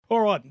All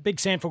right, big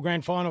Sandford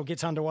Grand Final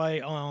gets underway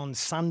on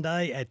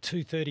Sunday at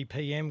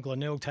 2:30pm.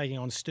 Glenelg taking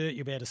on Sturt.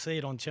 You'll be able to see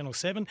it on Channel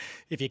 7.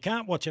 If you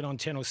can't watch it on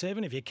Channel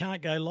 7, if you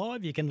can't go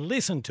live, you can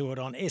listen to it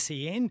on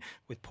SEN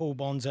with Paul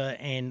Bonza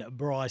and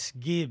Bryce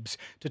Gibbs.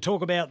 To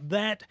talk about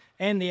that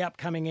and the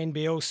upcoming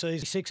NBL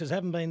season, Sixers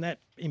haven't been that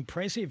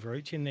impressive,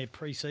 Rooch, in their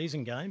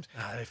pre-season games.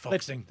 They're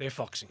foxing. They're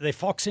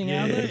foxing,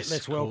 aren't they? Yes,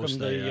 Let's welcome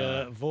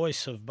the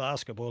voice of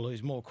basketball,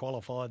 who's more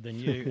qualified than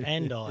you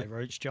and I,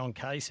 Rooch, John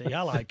Casey.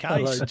 Hello, Case.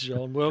 Hello,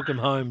 John. Welcome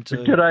home to...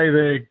 G'day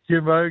there,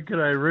 Jimbo.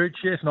 G'day, Rooch.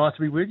 Yes, nice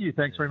to be with you.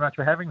 Thanks very much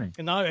for having me.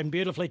 No, and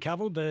beautifully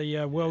covered,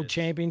 the World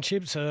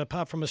Championships,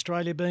 apart from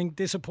Australia being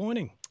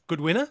disappointing. Good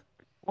winner?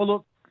 Well,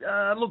 look,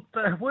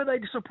 were they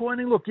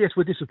disappointing? Look, yes,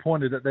 we're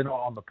disappointed that they're not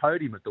on the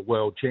podium at the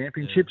World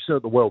Championships, or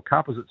the World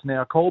Cup as it's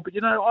now called.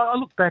 But, I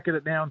look back at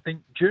it now and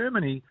think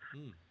Germany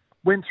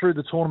went through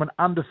the tournament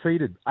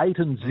undefeated,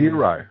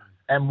 8-0,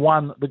 and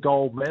won the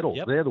gold medal.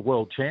 Yep. They're the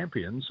world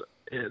champions.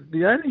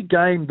 The only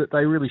game that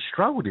they really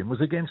struggled in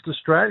was against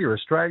Australia.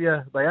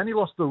 Australia, they only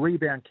lost the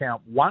rebound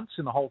count once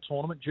in the whole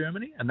tournament,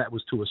 Germany, and that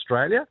was to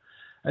Australia.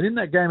 And in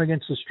that game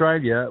against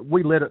Australia,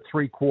 we led at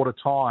three-quarter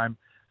time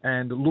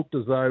and it looked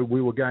as though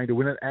we were going to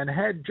win it. And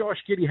had Josh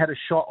Giddey had a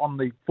shot on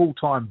the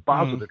full-time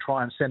buzzer to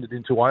try and send it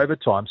into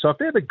overtime. So if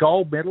they're the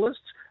gold medalists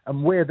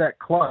and we're that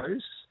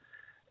close,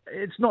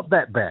 it's not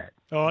that bad.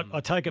 All right, I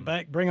take it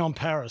back. Bring on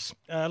Paris.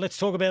 Let's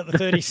talk about the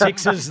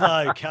 36ers,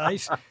 though,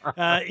 Case.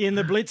 In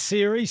the Blitz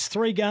series,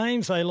 3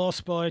 games, they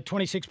lost by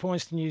 26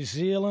 points to New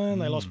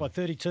Zealand. They lost by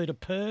 32 to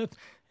Perth,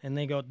 and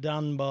they got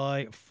done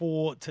by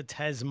 4 to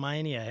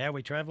Tasmania. How are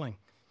we travelling?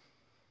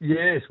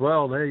 Yes,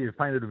 well, there you've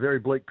painted a very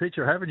bleak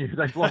picture, haven't you?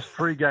 They've lost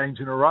 3 games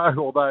in a row,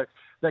 although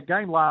that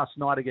game last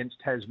night against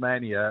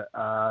Tasmania,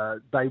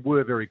 they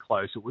were very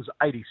close. It was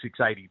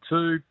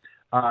 86-82.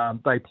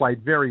 They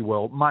played very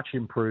well, much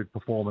improved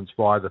performance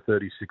by the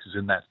 36ers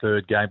in that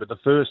third game. But the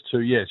first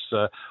 2, yes,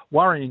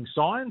 worrying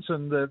signs,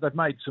 and they've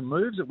made some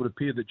moves. It would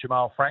appear that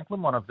Jamal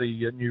Franklin, one of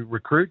the new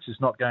recruits, is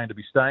not going to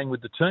be staying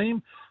with the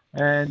team.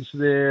 And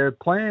their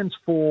plans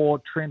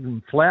for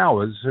Trenton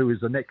Flowers, who is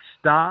the next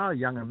star,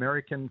 young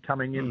American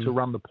coming in to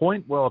run the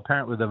point, well,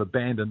 apparently they've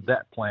abandoned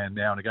that plan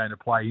now and are going to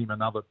play him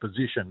another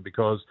position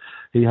because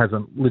he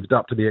hasn't lived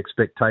up to the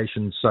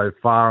expectations so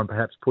far, and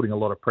perhaps putting a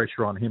lot of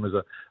pressure on him as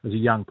a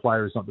young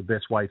player is not the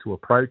best way to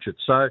approach it.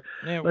 So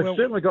they've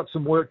certainly got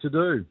some work to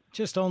do.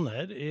 Just on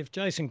that, if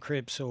Jason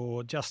Cripps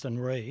or Justin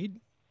Reid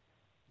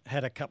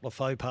had a couple of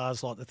faux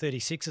pas like the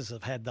 36ers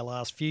have had the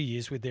last few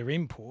years with their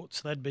imports,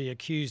 they'd be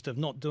accused of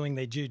not doing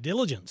their due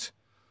diligence.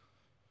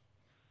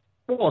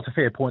 Well, it's a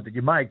fair point that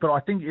you make, but I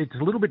think it's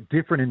a little bit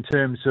different in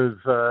terms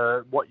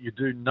of what you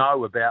do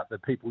know about the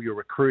people you're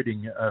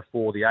recruiting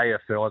for the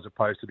AFL as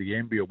opposed to the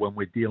NBL when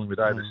we're dealing with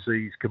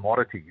overseas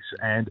commodities.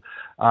 And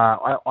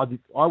I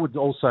would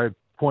also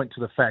point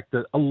to the fact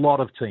that a lot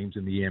of teams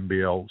in the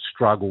NBL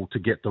struggle to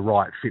get the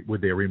right fit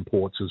with their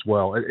imports as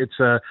well. It's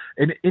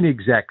an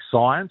inexact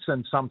science,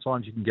 and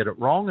sometimes you can get it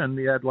wrong, and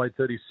the Adelaide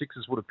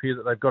 36ers would appear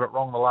that they've got it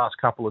wrong the last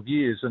couple of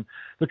years. And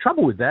the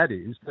trouble with that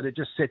is that it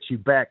just sets you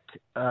back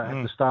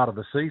at the start of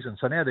the season.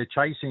 So now they're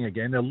chasing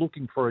again. They're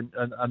looking for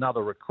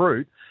another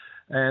recruit.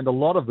 And a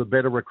lot of the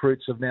better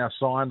recruits have now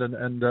signed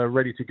and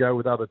ready to go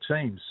with other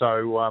teams.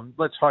 So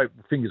let's hope,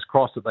 fingers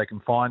crossed, that they can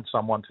find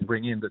someone to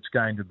bring in that's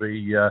going to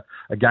be a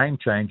game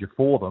changer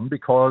for them,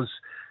 because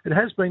it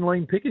has been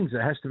lean pickings,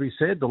 it has to be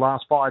said. The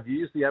last 5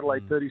 years, the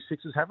Adelaide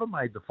 36ers haven't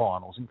made the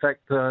finals. In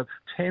fact,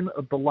 10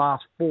 of the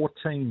last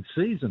 14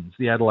 seasons,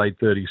 the Adelaide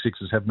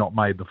 36ers have not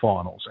made the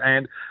finals.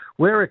 And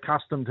we're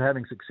accustomed to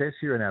having success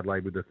here in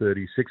Adelaide with the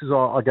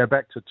 36ers. I go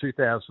back to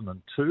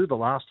 2002, the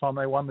last time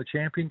they won the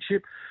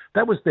championship.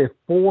 That was their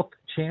 4th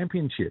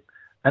championship.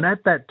 And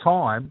at that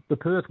time, the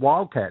Perth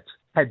Wildcats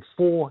had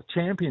 4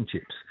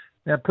 championships.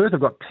 Now, Perth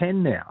have got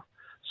 10 now.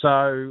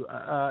 So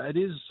it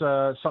is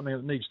something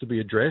that needs to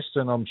be addressed,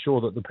 and I'm sure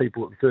that the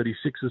people at the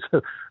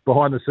 36ers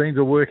behind the scenes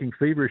are working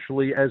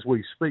feverishly as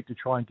we speak to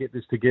try and get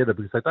this together,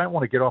 because they don't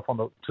want to get off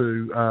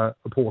to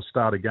a poor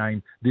start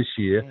again this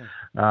year,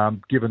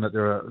 given that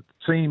there are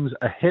teams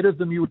ahead of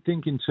them, you would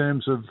think, in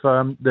terms of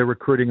their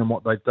recruiting and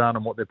what they've done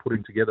and what they're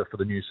putting together for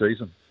the new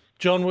season.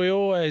 John, we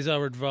always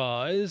are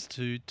advised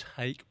to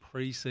take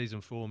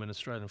pre-season form in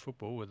Australian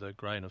football with a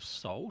grain of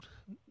salt.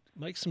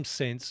 Make some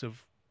sense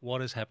of what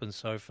has happened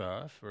so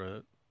far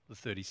for the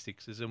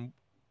 36ers and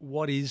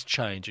what is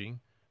changing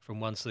from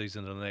one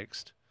season to the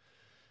next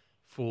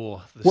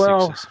for the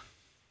Sixers?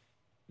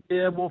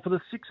 Yeah, well, for the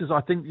Sixers,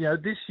 I think,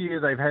 this year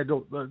they've had,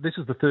 this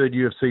is the 3rd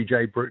year of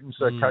CJ Bruton's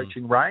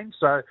coaching reign,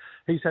 so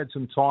he's had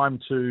some time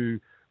to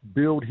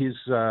build his,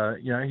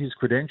 his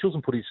credentials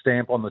and put his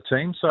stamp on the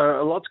team.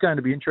 So a lot's going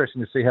to be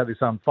interesting to see how this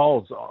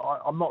unfolds.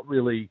 I'm not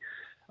really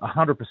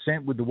 100%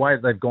 with the way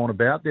that they've gone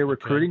about their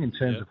recruiting in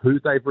terms of who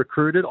they've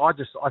recruited.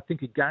 I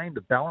think, again,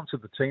 the balance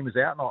of the team is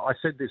out. And I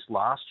said this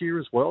last year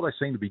as well. They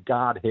seem to be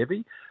guard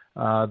heavy.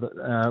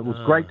 It was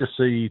great to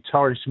see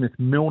Torrey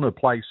Smith-Milner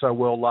play so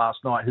well last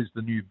night, who's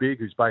the new big,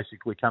 who's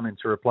basically come in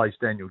to replace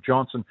Daniel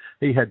Johnson.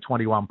 He had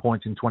 21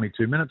 points in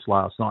 22 minutes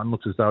last night and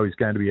looks as though he's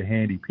going to be a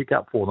handy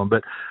pickup for them.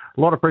 But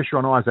a lot of pressure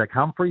on Isaac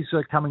Humphries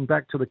coming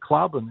back to the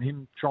club and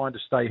him trying to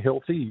stay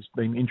healthy. He's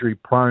been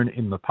injury-prone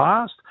in the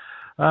past.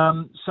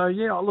 From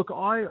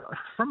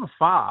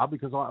afar,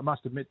 because I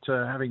must admit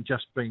to having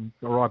just been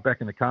arrived back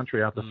in the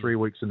country after 3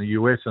 weeks in the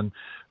US, and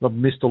I've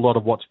missed a lot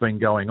of what's been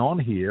going on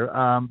here.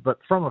 But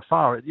from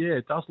afar,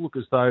 it does look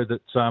as though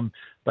that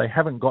they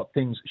haven't got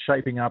things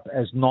shaping up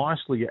as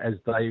nicely as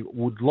they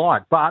would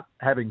like. But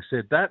having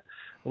said that,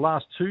 the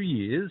last 2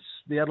 years,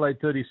 the Adelaide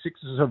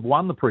 36ers have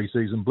won the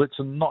pre-season blitz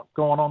and not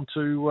gone on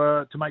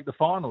to make the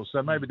finals.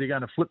 So maybe they're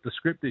going to flip the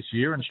script this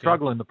year and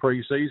struggle in the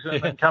pre-season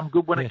and come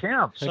good when it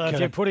counts. So if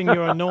you're putting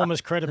your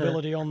enormous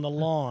credibility on the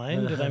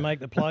line, do they make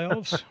the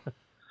playoffs?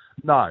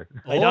 No.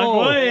 They don't.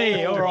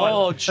 All right.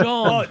 Oh,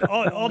 John.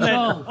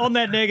 On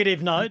that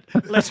negative note,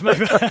 let's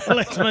move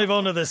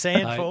on to the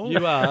Sandfall.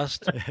 You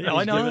asked.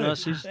 I know.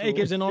 He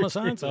gives an honest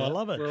answer. I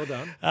love it. Well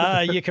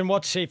done. You can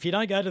watch, if you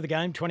don't go to the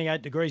game,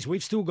 28 degrees.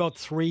 We've still got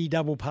 3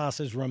 double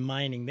passes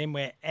remaining. Then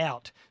we're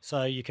out.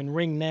 So you can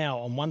ring now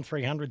on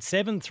 1300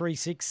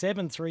 736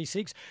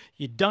 736.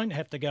 You don't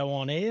have to go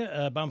on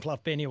air.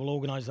 Bumfluff Benny will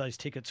organise those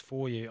tickets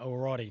for you.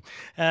 Alrighty.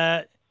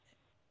 And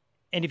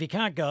if you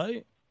can't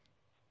go,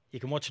 you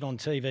can watch it on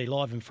TV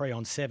live and free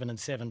on 7 and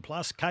 7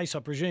 Plus. Case,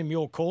 I presume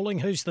you're calling.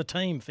 Who's the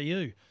team for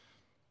you?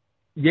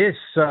 Yes,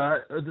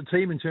 the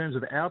team in terms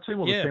of our team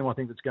or the team I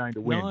think that's going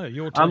to win? No,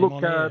 your team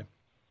on air.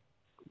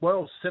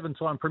 Well,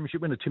 7-time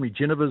premiership winner Timmy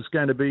Ginniver's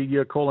going to be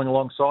calling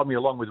alongside me,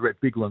 along with Rhett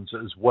Biglands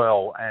as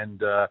well.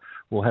 And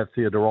we'll have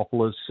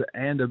Theodoropoulos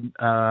and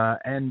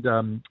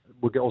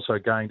we're also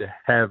going to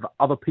have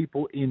other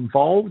people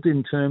involved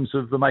in terms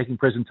of making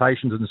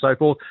presentations and so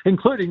forth,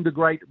 including the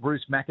great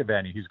Bruce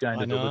McAvaney, who's going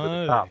to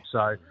deliver the cup.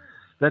 So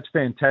that's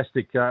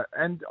fantastic.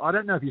 And I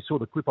don't know if you saw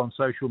the clip on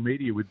social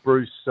media with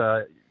Bruce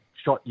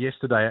shot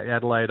yesterday at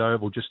Adelaide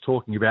Oval, just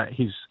talking about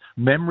his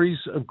memories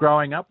of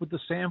growing up with the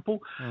Sample.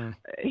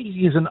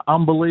 He is an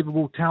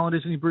unbelievable talent,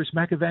 isn't he, Bruce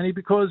McAvaney?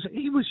 Because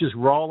he was just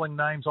rolling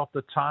names off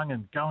the tongue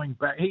and going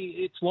back.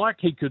 It's like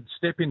he could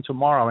step in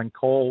tomorrow and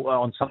call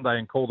on Sunday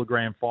and call the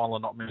grand final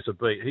and not miss a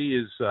beat. He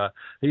is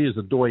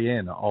the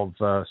doyen of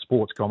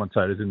sports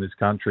commentators in this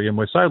country, and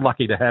we're so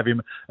lucky to have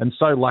him, and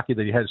so lucky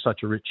that he has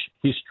such a rich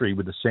history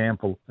with the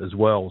Sample as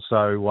well.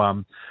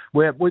 So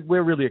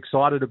we're really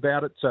excited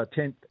about it.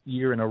 10th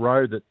year in a row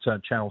that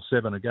Channel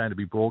 7 are going to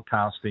be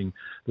broadcasting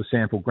the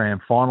Sample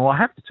Grand Final. I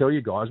have to tell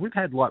you guys, we've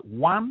had like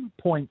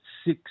 1.6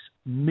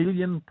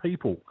 million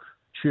people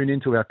tune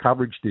into our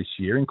coverage this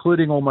year,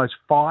 including almost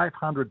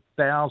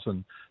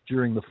 500,000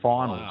 during the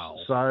finals. Wow.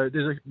 So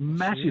there's a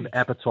massive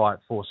appetite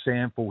for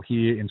Sample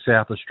here in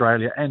South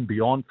Australia and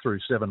beyond through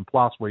 7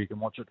 Plus, where you can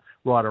watch it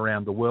right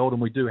around the world.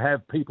 And we do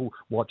have people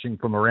watching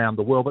from around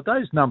the world, but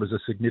those numbers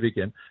are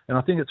significant. And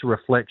I think it's a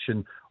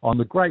reflection on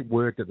the great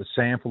work that the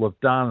Sample have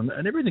done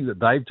and everything that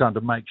they've done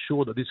to make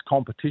sure that this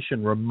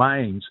competition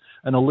remains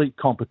an elite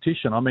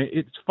competition. I mean,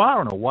 it's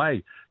far and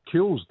away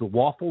kills the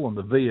Waffle and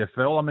the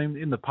VFL. I mean,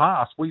 in the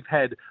past, we've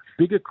had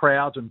bigger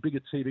crowds and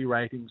bigger TV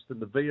ratings than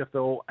the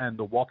VFL and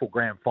the Waffle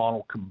Grand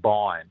Final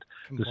combined.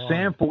 The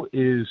Sample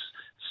is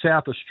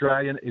South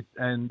Australian,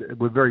 and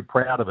we're very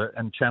proud of it.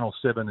 And Channel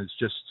 7 is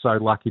just so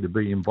lucky to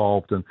be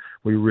involved, and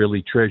we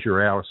really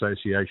treasure our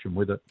association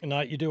with it.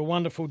 No, you do a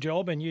wonderful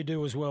job, and you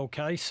do as well,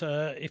 Case.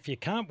 If you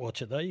can't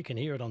watch it, though, you can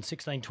hear it on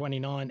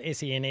 1629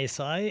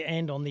 SENSA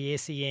and on the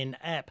SEN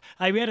app.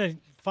 Hey, we had a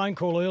phone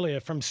call earlier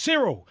from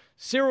Cyril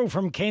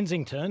from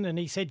Kensington, and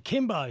he said,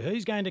 Kimbo,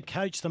 who's going to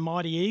coach the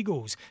Mighty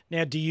Eagles?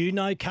 Now, do you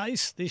know,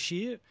 Case, this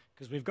year?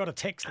 Because we've got a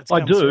text that's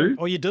come through.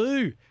 Oh, you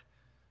do?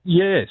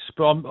 Yes,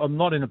 but I'm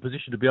not in a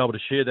position to be able to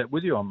share that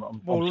with you.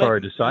 I'm sorry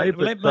to say.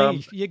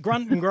 You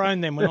grunt and groan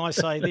then when I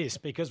say this,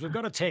 because we've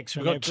got a text.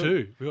 We've got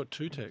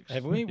two texts.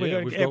 Have we?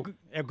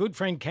 Our good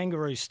friend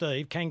Kanga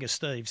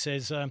Steve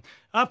says,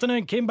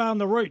 afternoon, Kimbo and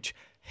the Rooch.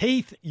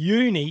 Heath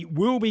Uni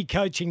will be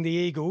coaching the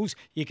Eagles.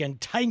 You can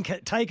take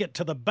it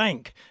to the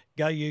bank.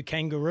 Go you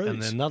Kangaroos.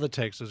 And then another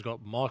text has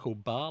got Michael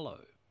Barlow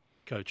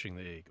coaching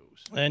the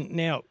Eagles. And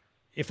now,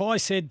 if I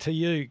said to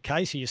you,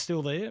 Casey, you're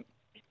still there?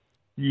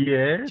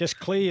 Yeah. Just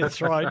clear your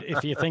throat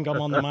if you think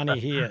I'm on the money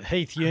here.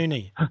 Heath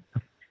Uni.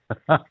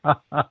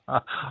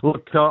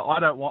 Look, I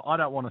don't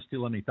want to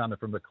steal any thunder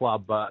from the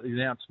club, but the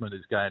announcement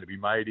is going to be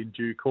made in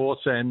due course,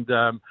 and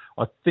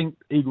I think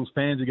Eagles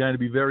fans are going to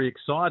be very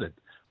excited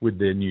with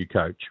their new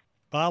coach.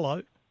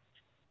 Barlow.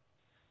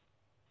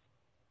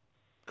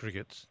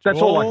 Crickets.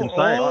 That's all I can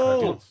say.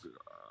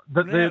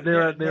 But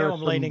there are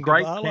some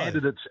great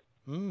candidates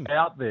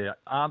out there,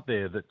 aren't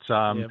there? That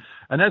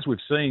and as we've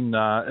seen,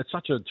 it's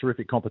such a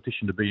terrific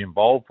competition to be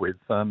involved with.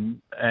 So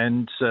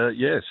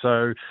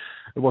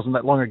it wasn't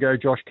that long ago,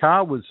 Josh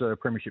Carr was a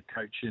premiership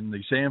coach in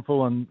the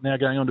SANFL and now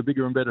going on to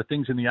bigger and better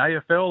things in the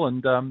AFL.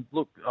 And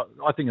look,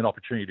 I think an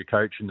opportunity to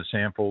coach in the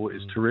SANFL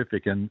is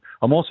terrific. And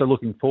I'm also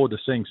looking forward to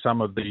seeing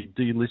some of the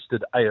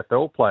delisted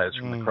AFL players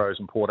from the Crows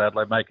and Port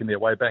Adelaide making their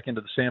way back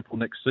into the SANFL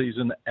next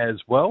season as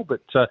well.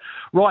 But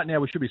right now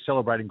we should be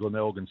celebrating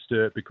Glenelg and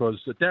Sturt because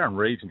Darren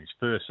Reeves in his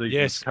first season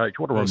as coach,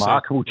 what a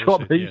remarkable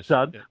job he's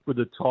done with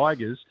the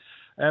Tigers.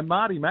 And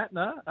Marty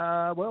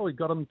Mattner, well, he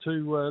got them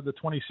to the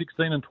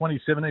 2016 and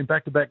 2017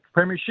 back-to-back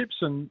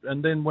premierships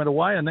and then went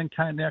away and then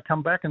now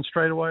come back and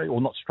straight away,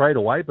 or not straight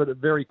away, but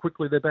very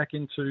quickly they're back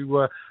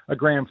into a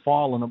grand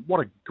final. And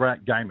what a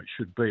great game it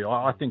should be.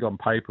 I think on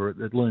paper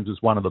it looms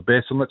as one of the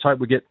best. And let's hope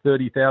we get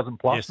 30,000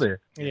 plus there.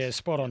 Yeah,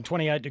 spot on.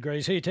 28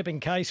 degrees. Who are you tipping,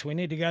 Case? We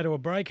need to go to a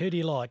break. Who do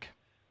you like?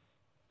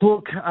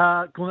 Look,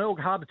 Glenelg,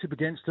 hard to tip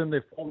against them.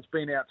 Their form's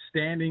been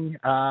outstanding.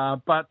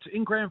 But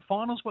in grand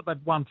finals,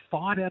 they've won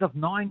 5 out of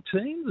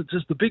 19.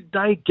 Does the big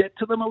day get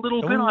to them a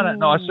little bit? I don't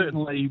know. I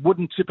certainly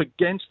wouldn't tip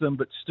against them,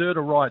 but Sturt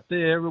are right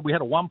there. We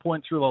had a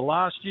 1-point thriller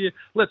last year.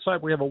 Let's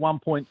hope we have a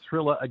 1-point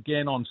thriller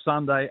again on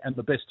Sunday and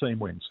the best team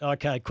wins.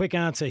 Okay, quick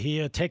answer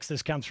here. Text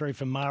has come through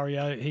from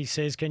Mario. He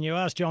says, can you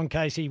ask John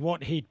Casey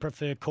what he'd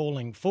prefer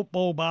calling,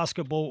 football,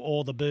 basketball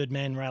or the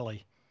Birdman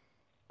Rally?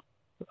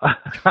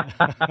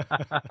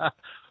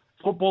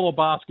 Football or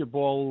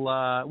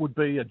basketball would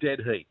be a dead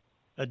heat.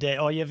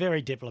 Oh, you're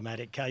very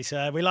diplomatic, Case.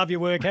 We love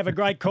your work. Have a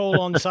great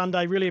call on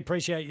Sunday. Really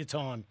appreciate your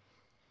time.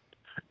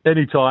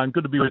 Anytime.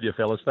 Good to be with you,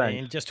 fellas. Thanks.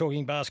 And just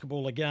talking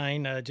basketball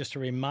again, just a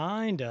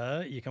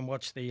reminder, you can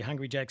watch the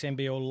Hungry Jacks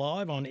NBL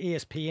live on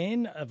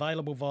ESPN,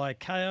 available via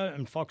KO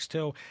and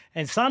Foxtel,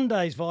 and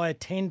Sundays via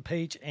 10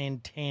 Peach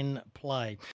and 10 Play.